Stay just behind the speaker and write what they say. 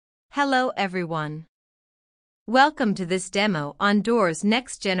Hello everyone. Welcome to this demo on Doors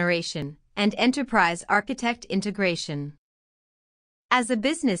Next Generation and Enterprise Architect Integration. As a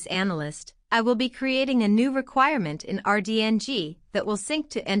business analyst, I will be creating a new requirement in RDNG that will sync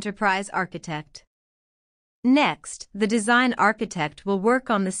to Enterprise Architect. Next, the design architect will work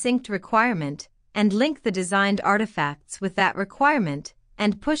on the synced requirement and link the designed artifacts with that requirement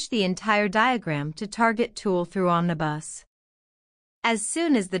and push the entire diagram to target tool through Omnibus. As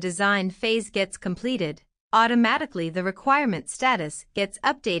soon as the design phase gets completed, automatically the requirement status gets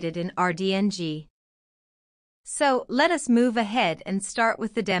updated in RDNG. So, let us move ahead and start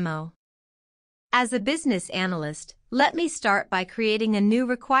with the demo. As a business analyst, let me start by creating a new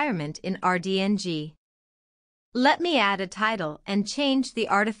requirement in RDNG. Let me add a title and change the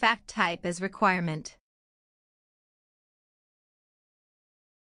artifact type as requirement.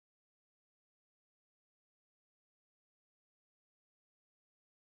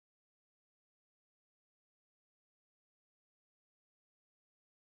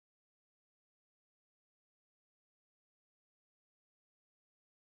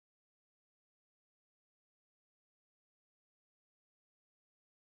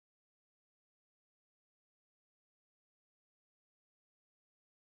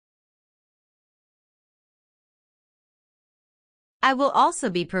 I will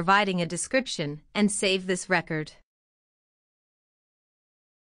also be providing a description and save this record.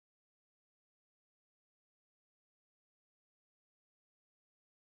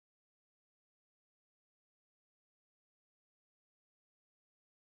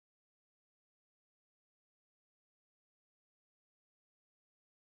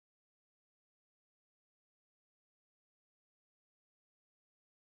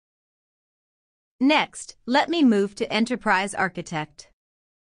 Next, let me move to Enterprise Architect.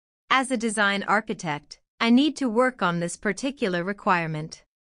 As a design architect, I need to work on this particular requirement.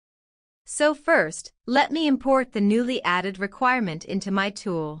 So first, let me import the newly added requirement into my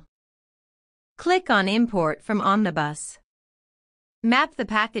tool. Click on Import from Omnibus. Map the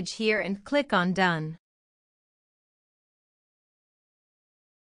package here and click on Done.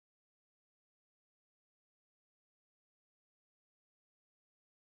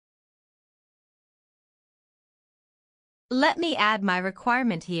 Let me add my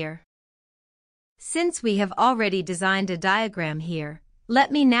requirement here. Since we have already designed a diagram here,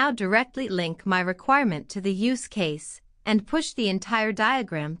 let me now directly link my requirement to the use case and push the entire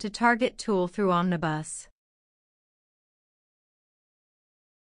diagram to target tool through Omnibus.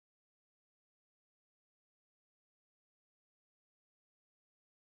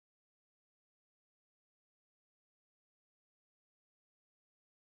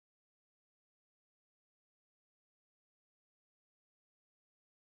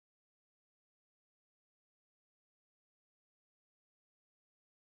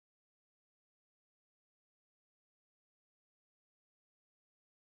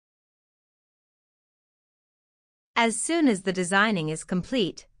 As soon as the designing is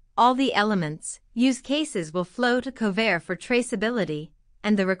complete, all the elements, use cases will flow to Cover for traceability,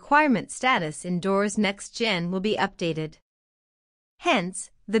 and the requirement status in Doors Next Gen will be updated.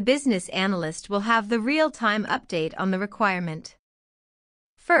 Hence, the business analyst will have the real-time update on the requirement.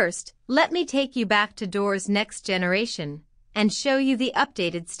 First, let me take you back to Doors Next Generation and show you the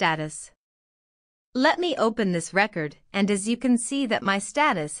updated status. Let me open this record, and as you can see that my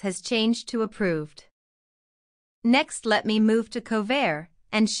status has changed to approved. Next, let me move to Cover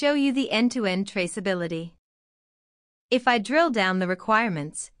and show you the end-to-end traceability. If I drill down the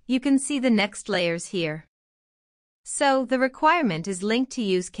requirements, you can see the next layers here. So, the requirement is linked to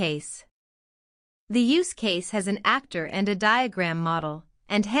use case. The use case has an actor and a diagram model,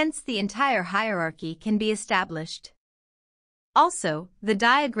 and hence the entire hierarchy can be established. Also, the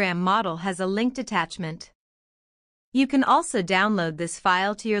diagram model has a linked attachment. You can also download this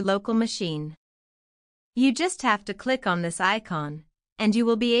file to your local machine. You just have to click on this icon, and you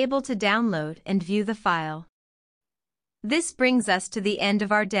will be able to download and view the file. This brings us to the end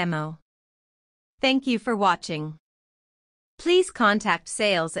of our demo. Thank you for watching. Please contact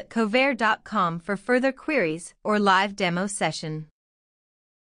sales@cover.com for further queries or live demo session.